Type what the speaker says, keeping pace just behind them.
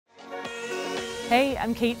Hey,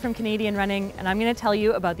 I'm Kate from Canadian Running, and I'm going to tell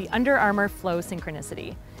you about the Under Armour Flow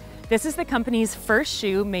Synchronicity. This is the company's first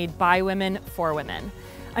shoe made by women for women.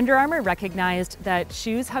 Under Armour recognized that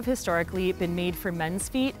shoes have historically been made for men's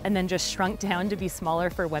feet and then just shrunk down to be smaller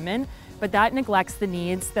for women, but that neglects the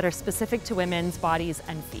needs that are specific to women's bodies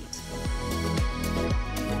and feet.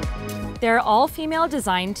 Their all-female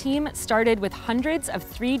design team started with hundreds of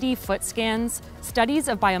 3D foot scans, studies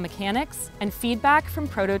of biomechanics, and feedback from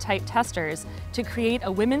prototype testers to create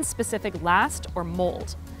a women's-specific last or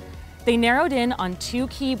mold. They narrowed in on two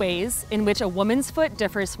key ways in which a woman's foot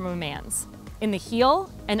differs from a man's: in the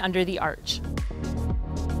heel and under the arch.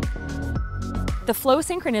 The Flow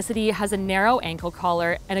Synchronicity has a narrow ankle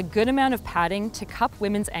collar and a good amount of padding to cup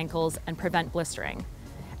women's ankles and prevent blistering.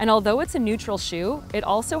 And although it's a neutral shoe, it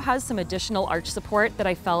also has some additional arch support that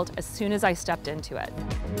I felt as soon as I stepped into it.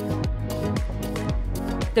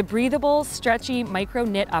 The breathable, stretchy micro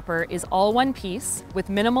knit upper is all one piece with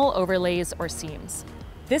minimal overlays or seams.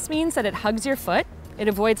 This means that it hugs your foot, it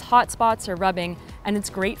avoids hot spots or rubbing, and it's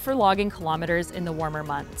great for logging kilometers in the warmer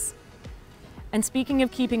months. And speaking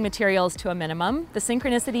of keeping materials to a minimum, the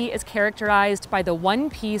Synchronicity is characterized by the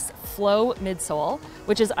one-piece Flow midsole,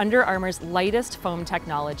 which is Under Armour's lightest foam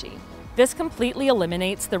technology. This completely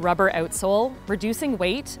eliminates the rubber outsole, reducing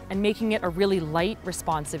weight and making it a really light,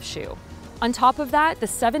 responsive shoe. On top of that, the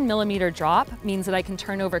 7mm drop means that I can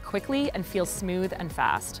turn over quickly and feel smooth and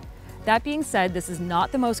fast. That being said, this is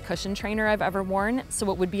not the most cushioned trainer I've ever worn,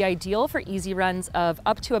 so it would be ideal for easy runs of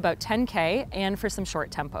up to about 10K and for some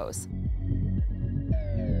short tempos.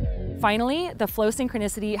 Finally, the Flow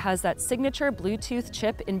Synchronicity has that signature Bluetooth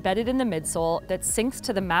chip embedded in the midsole that syncs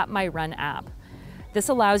to the Map My Run app. This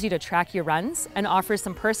allows you to track your runs and offers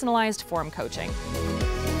some personalized form coaching.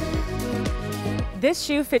 This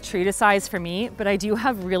shoe fit true to size for me, but I do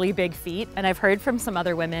have really big feet, and I've heard from some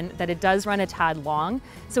other women that it does run a tad long,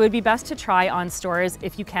 so it'd be best to try on stores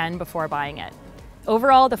if you can before buying it.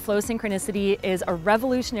 Overall, the Flow Synchronicity is a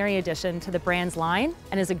revolutionary addition to the brand's line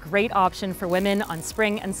and is a great option for women on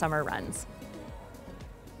spring and summer runs.